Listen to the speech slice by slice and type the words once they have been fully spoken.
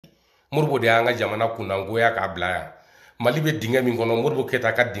Modibo de anga jamana kunangoya ka blaya Mali be dinga min kono Modibo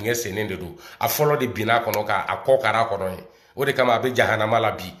Keita ka dinga senen de do a folo de bina kono ka a kokara kono ye o de kama be jahanama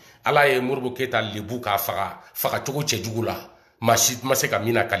la bi ala ye Modibo Keita lebu ka faga cogo cɛjugu la masit ma se ka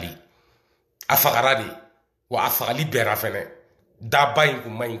mina kali a fagara de wa a fagali bɛra fɛnɛ daba in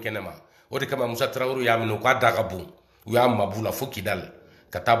kun maɲi kɛnɛma o de kama Musa Traoré y'a minɛ u k'a da ka bon u y'a mabu la fo Kidal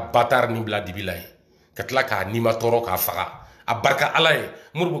ka taa batar ni bila dibila ye ka tila k'a nima tɔɔrɔ k'a faga a barika ala ye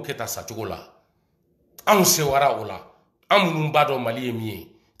Modibo Keita sacogo la anw sewara o la an minnu b'a dɔn Mali ye min ye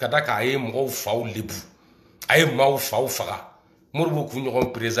ka da k'a ye mɔgɔw faw lebu a ye maaw faw faga Modibo kun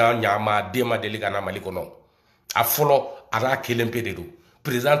ɲɔgɔn président ɲama den ma deli ka na Mali kɔnɔ a fɔlɔ a n'a kelen pe de don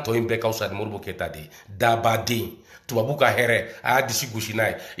président tɔ in bɛɛ ka fisa ni Modibo Keita de dabaden tubabu ka hɛrɛ a y'a disi gosi n'a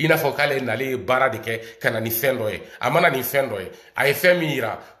ye i n'a fɔ k'ale nale ye baara de kɛ ka na ni fɛn dɔ ye a mana ni fɛn dɔ ye a ye fɛn min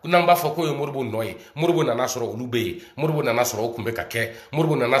yira n'an b'a fɔ k'o ye Modibo nɔ ye Modibo nana sɔrɔ olu bɛ yen Modibo nana sɔrɔ o kun bɛ ka kɛ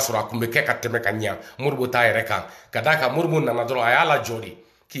Modibo nana sɔrɔ a kun bɛ kɛ ka tɛmɛ ka ɲa Modibo t'a yɛrɛ kan ka d'a kan Modibo nana dɔrɔn a y'a lajɔ de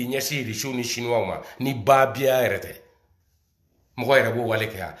k'i ɲɛsin Rusiw ni Chinois ma ni baabiya yɛrɛ tɛ mɔgɔ yɛrɛ b'o wale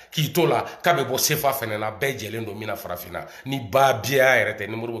kɛ yan k'i to la k'a bɛ bɔ sefa fɛnɛ na bɛɛ jɛlen don min na farafinna ni baabiya yɛrɛ tɛ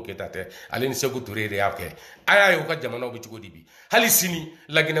ni Modibo Keita tɛ ale ni Seku Ture de y'a kɛ a y'a ye u ka jamanaw bɛ cogo di bi hali sini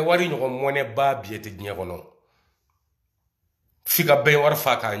Laginɛ wari ɲɔgɔn mɔnɛ baabiya tɛ diɲɛ kɔnɔ f'i ka bɛn wari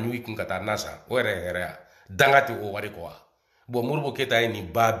fa k'a ɲu i kun ka taa na san o yɛrɛ hɛrɛ ya danga tɛ o wari kɔ wa bon Modibo Keita ye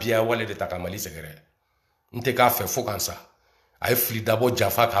nin baabiya wale de ta ka Mali sɛgɛrɛ n tɛ k'a fɛ fo kan sa a ye fili dabɔ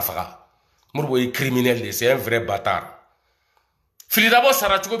janfa k'a faga Modibo ye criminel de c'est un vrai bâtard fili dabɔ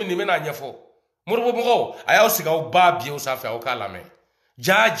sara cogo min nin bɛna ɲɛfɔ Modibo mɔgɔw a y'aw sigi aw ba biyew sanfɛ aw k'a lamɛn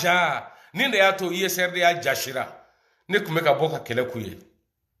ja nin de y'a to ISR de y'a jasira ne kun bɛ ka bɔ ka kɛlɛ k'u ye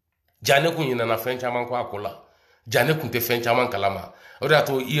ja ne kun ɲinana fɛn caman kɔ a ko la ja ne kun tɛ fɛn caman kalama o de y'a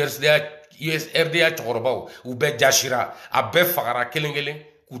to ISRDA cɛkɔrɔbaw u bɛɛ jasira a bɛɛ fagara kelen kelen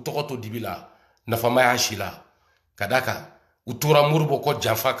k'u tɔgɔ to dibi la nafama y'a si la ka da kan u tora Modibo kɔ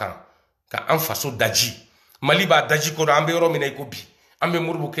janfa kan ka an faso daji Mali b'a daji kɔnɔ an bɛ yɔrɔ min na i ko bi an bɛ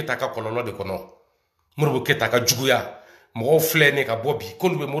Modibo Keita ka kɔlɔlɔ de kɔnɔ Modibo Keita ka juguya mɔgɔw filɛ ne ka bɔ bi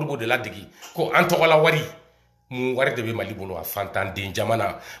k'olu bɛ Modibo de ladegi ko an tɔgɔla wari mun wari de bɛ Mali bolo a fantanden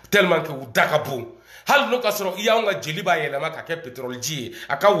jamana tellement que u da ka bon hali n'o ka sɔrɔ i y'anw ka jeli b'a yɛlɛma ka kɛ pétrole ji ye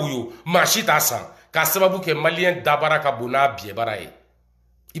a ka woyo maa si t'a san k'a sababu kɛ maliyɛn dabara ka bon n'a biyɛbara ye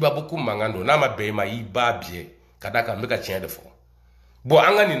i b'a bɔ ko mankan don n'a ma bɛn i ma i b'a biyɛ ka da kan n bɛ ka tiɲɛ de fɔ bon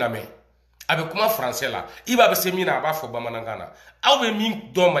an ka nin lamɛn a bɛ kuma français la i b'a bɛ se min na a b'a fɔ bamanankan na aw bɛ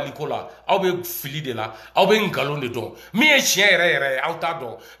min dɔn Maliko la aw bɛ fili de la aw bɛ nkalon de dɔn min ye tiɲɛ yɛrɛ ye aw t'a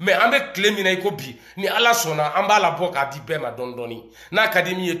dɔn mais an bɛ tile min na i ko bi ni Ala sɔnna an b'a labɔ k'a di bɛɛ ma dɔɔni dɔɔni n'a ka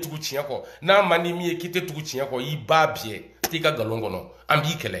di min ye tugu tiɲɛ kɔ n'a man di min ye k'i tɛ tugu tiɲɛ kɔ i b'a biyɛ t'i ka nkalon kɔnɔ an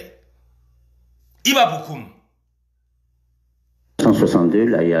b'i kɛlɛ i b'a bocoum 1962,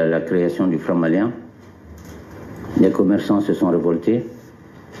 là, il y a la création du franc malien. Les commerçants se sont révoltés.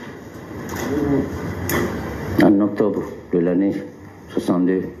 En octobre de l'année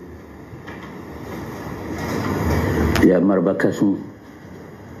 62, il y a Marba Kassoum.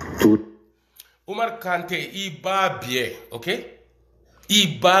 Omar Kante, il bat bien, ok?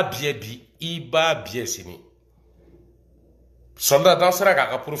 Il bat bien, il bat bien, sini. Soldat dans ce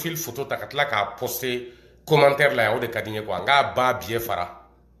profil photo, t'as qu'à poster commentaire là, de kadine quoi, nga bat bien fara.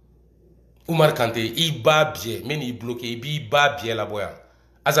 Omar Kante, il bat bien, mais il bloqué, il bat bien la boya.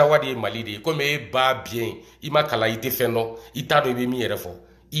 Azawadi Mali de comme e ba bien i ma kala i te fɛn dɔn i t'a dɔn i bɛ min yɛrɛ fɔ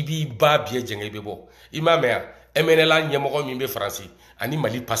i b'i ba bien jɛngɛ i bɛ bɔ i ma mɛn yan MNLA ɲɛmɔgɔ min bɛ Faransi ani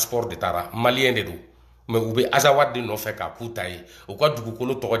Mali passeport de taara maliyɛn de don mais u bɛ Azawadi de nɔfɛ k'a k'u ta ye u ka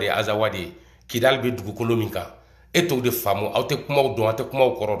dugukolo tɔgɔ de ye Azawadi ye Kidal bɛ dugukolo min kan e t'o de faamu aw tɛ kumaw dɔn aw tɛ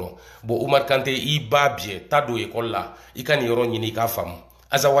kumaw kɔrɔ dɔn bon Omar Kante i ba bien ta don école la i ka nin yɔrɔ ɲini i k'a faamu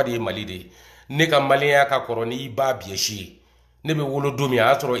Azawadi ye Mali de ye ne ka maliyɛnya ka kɔrɔ ni i ba bien si ye ne bɛ wolo don min a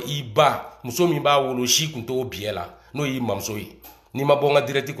y'a sɔrɔ i ba muso min b'a wolo si kun t'o biyɛ la n'o y'i mamuso ye n'i ma bɔ n ka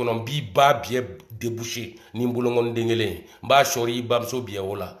direct kɔnɔ n b'i ba biyɛ débouché ni n bolokɔni den kelen ye n b'a sɔrɔ i bamuso biyɛ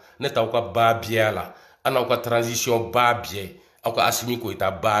o la ne t'aw ka ba biyɛ la an n'aw ka transition ba biyɛ aw ka Asimi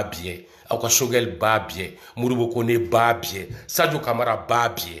Koyita ba biyɛ aw ka Choguel ba biyɛ Modibo Kone ba biyɛ Sadio Kamara ba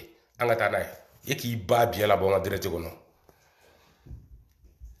biyɛ an ka taa n'a ye e k'i ba biyɛ la bɔ n ka direct kɔnɔ.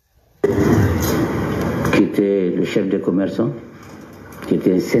 Qui était le chef des commerçants, qui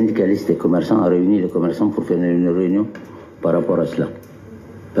était un syndicaliste des commerçants, a réuni les commerçants pour faire une réunion par rapport à cela.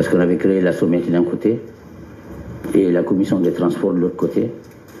 Parce qu'on avait créé la Sommette d'un côté et la commission des transports de l'autre côté.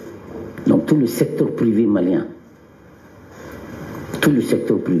 Donc tout le secteur privé malien, tout le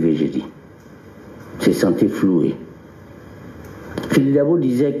secteur privé, j'ai dit, s'est senti floué. Philippe Dabo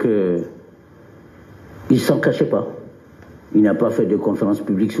disait qu'il ne s'en cachait pas. Il n'a pas fait de conférence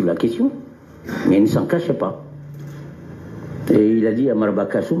publique sur la question, mais il ne s'en cachait pas. Et il a dit à Marba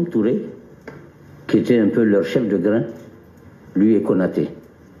Kassoum Touré, qui était un peu leur chef de grain, lui et Konaté.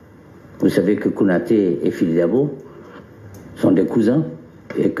 Vous savez que Konaté et Fili Dabo sont des cousins,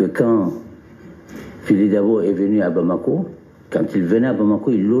 et que quand Fili Dabo est venu à Bamako, quand il venait à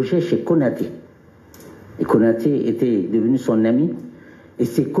Bamako, il logeait chez Konaté. Et Konaté était devenu son ami, et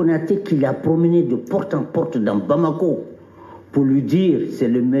c'est Konaté qui l'a promené de porte en porte dans Bamako pour lui dire c'est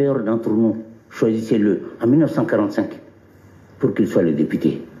le meilleur d'entre nous, choisissez-le, en 1945, pour qu'il soit le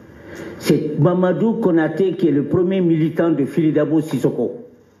député. C'est Mamadou Konaté qui est le premier militant de Fili Dabo Sissoko.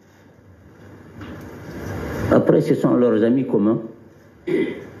 Après, ce sont leurs amis communs,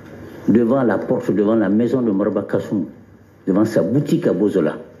 devant la porte, devant la maison de Marba Kassoum, devant sa boutique à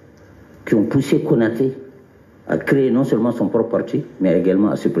Bozola, qui ont poussé Konaté à créer non seulement son propre parti, mais également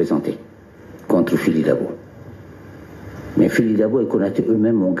à se présenter contre Fili Dabo. Mais Fili Dabo et Konaté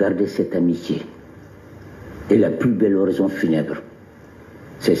eux-mêmes ont gardé cette amitié. Et la plus belle oraison funèbre,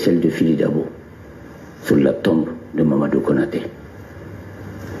 c'est celle de Fili Dabo, sur la tombe de Mamadou Konaté.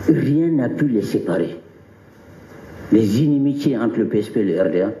 Rien n'a pu les séparer. Les inimitiés entre le PSP et le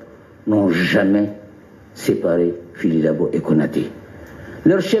RDA n'ont jamais séparé Fili Dabo et Konaté.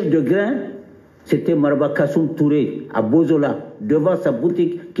 Leur chef de grain, c'était Marba Kassoum Touré, à Bozola, devant sa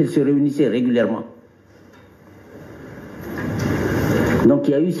boutique, qu'ils se réunissaient régulièrement. Donc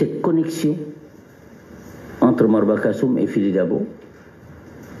il y a eu cette connexion entre Marba Kassoum et Fili Dabo.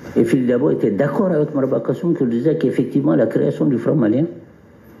 Et Fili Dabo était d'accord avec Marba Kassoum qui disait qu'effectivement la création du Front malien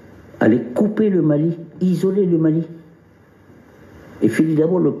allait couper le Mali, isoler le Mali. Et Fili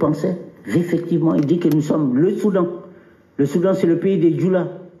Dabo le pensait, effectivement, il dit que nous sommes le Soudan. Le Soudan, c'est le pays des Djoula,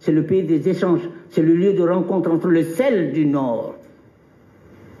 c'est le pays des échanges, c'est le lieu de rencontre entre le sel du Nord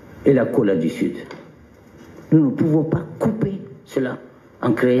et la cola du Sud. Nous ne pouvons pas couper cela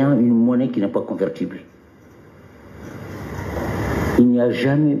en créant une monnaie qui n'est pas convertible. Il n'y a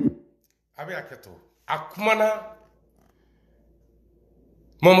jamais eu...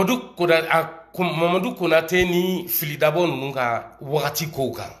 Mamadou Konaté ni Fili Dabo ninnu ka wagati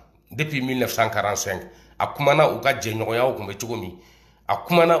kow kan depuis 1945 a kumana u ka jɛɲɔgɔnyaw kun bɛ cogo min a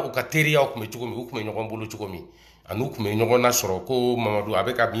kumana u ka teriyaw kun bɛ cogo min u kun bɛ ɲɔgɔn bolo cogo min ani u kun bɛ ɲɔgɔn nasɔrɔ ko Mamadou a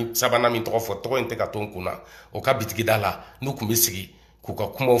bɛ ka sabanan min tɔgɔ fɔ tɔgɔ in tɛ ka to n kun na o ka bitigida la n'u kun bɛ sigi k'u ka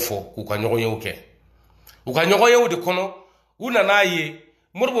kumaw fɔ k'u ka ɲɔgɔnyew kɛ u ka ɲɔgɔnyew de kɔnɔ u nan'a ye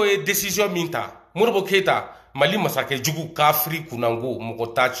Modibo ye décision min ta Modibo Keita Mali masakɛ jugu kafiri kunango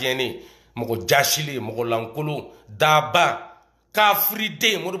mɔgɔ taaciyɛnen mɔgɔ jasilen mɔgɔ lankolon daba kafiri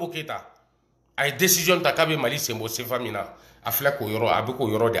den Modibo Keita a ye décision ta k'a bɛ Mali senbɔ sefa min na a filɛ k'o yɔrɔ a bɛ k'o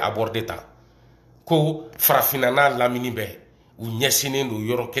yɔrɔ de aborder ta ko farafinna n'a lamini bɛɛ u ɲɛsinnen don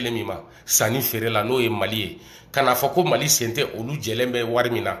yɔrɔ kelen min ma sanni feere la n'o ye Mali ye ka n'a fɔ ko Mali sen tɛ olu jɛlen bɛ wari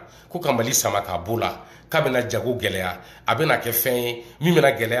min na ko ka Mali sama k'a bɔ la k'a bɛna jago gɛlɛya a bɛna kɛ fɛn ye min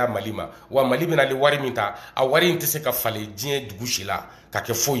bɛna gɛlɛya Mali ma wa Mali bɛna le wari min ta a wari in tɛ se ka falen diɲɛ dugu si la ka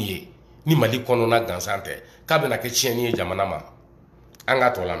kɛ foyi ye ni Mali kɔnɔna gansan tɛ k'a bɛna kɛ tiɲɛni ye jamana ma an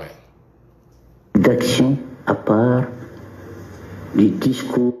k'a tɔ lamɛn. D'action à part du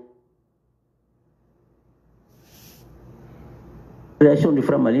discours. La création du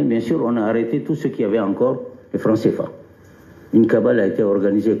franc malien, bien sûr, on a arrêté tout ce qui avait encore le franc CFA. Une cabale a été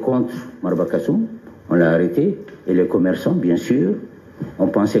organisée contre Marba Kassoum, on l'a arrêté, et les commerçants, bien sûr, on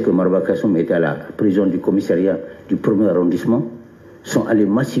pensait que Marba Kassoum était à la prison du commissariat du 1er arrondissement, sont allés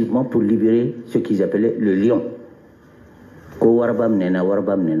massivement pour libérer ce qu'ils appelaient le lion. Ko Warbam Nena,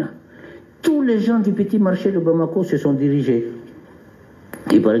 Warbam Nena. Tous les gens du petit marché de Bamako se sont dirigés.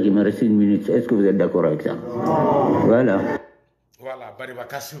 Il paraît qu'il me reste 1 minute. Est-ce que vous êtes d'accord avec ça? Voilà. Voilà, Mariba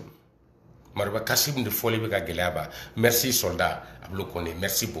Kassoum. Mariba Kassoum de Folie Geleaba. Merci, soldat. Ablokone,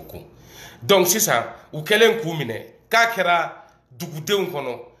 merci beaucoup. Donc, c'est ça. Ou quel coup, Kakera, Dugudeun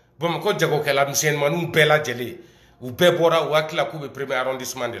Kono, Bamako Djago Kela, Msien Manu Bella Jelly, ou Bebora, ou Akla Koube, premier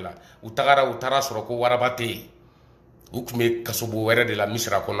arrondissement de la, ou Tagara, ou Tarasroko, Warabate. Ou que me kasobo were de la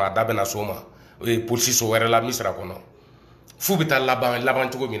misra kono adabe na soma e polisi so were la misra kono fu bita laban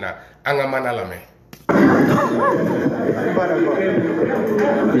togo mina anga mana lame.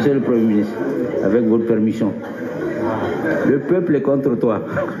 Monsieur le Premier ministre, avec votre permission, le peuple est contre toi.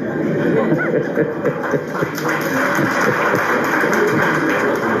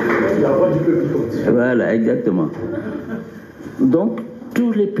 Voilà, exactement. Donc,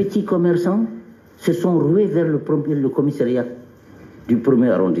 tous les petits commerçants se sont rués vers le commissariat du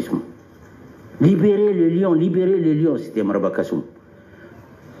 1er arrondissement. Libérer les lions, c'était Marba Kassoum.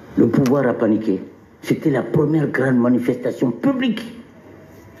 Le pouvoir a paniqué. C'était la première grande manifestation publique.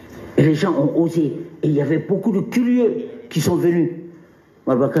 Et les gens ont osé. Et il y avait beaucoup de curieux qui sont venus.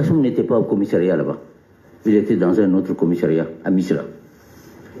 Marba Kassoum n'était pas au commissariat là-bas. Il était dans un autre commissariat, à Misra.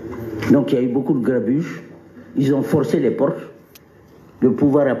 Donc il y a eu beaucoup de grabuge. Ils ont forcé les portes. Le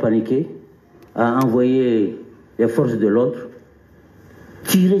pouvoir a paniqué, a envoyé les forces de l'ordre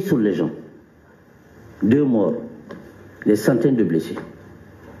tirer sur les gens. 2 morts, des centaines de blessés.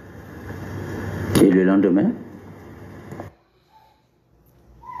 Et le lendemain,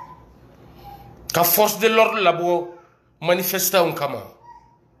 ka force de l'ordre labo manifesta on kama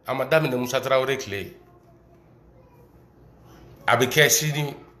amadame de Moussa Traoré clé abe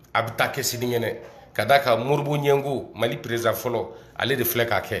kesini abe ta kesini ngene kadaka Modibo nyengo Mali président folo ale de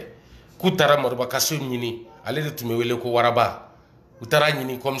fleka ke kutara Marba Kassoum nyini ale de tumewele ko waraba utara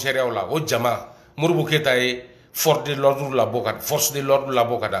nyini commissariat la o jama Modibo Keita e force de l'ordre la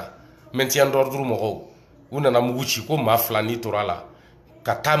bokada maintien d'ordre mo una na muguchi ko ma flani torala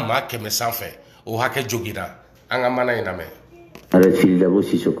kata ma keme sanfé o hake jogina anga mana iname avec Phil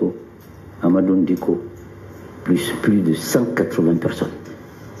Sissoko, Amadou Ndiko, plus de 180 personnes.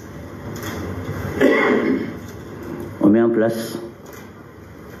 On met en place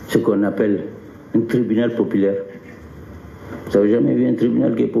ce qu'on appelle un tribunal populaire. Vous n'avez jamais vu un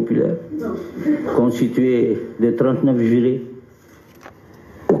tribunal qui est populaire? Non. Constitué de 39 jurés.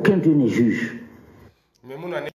 Aucun d'eux n'est juge.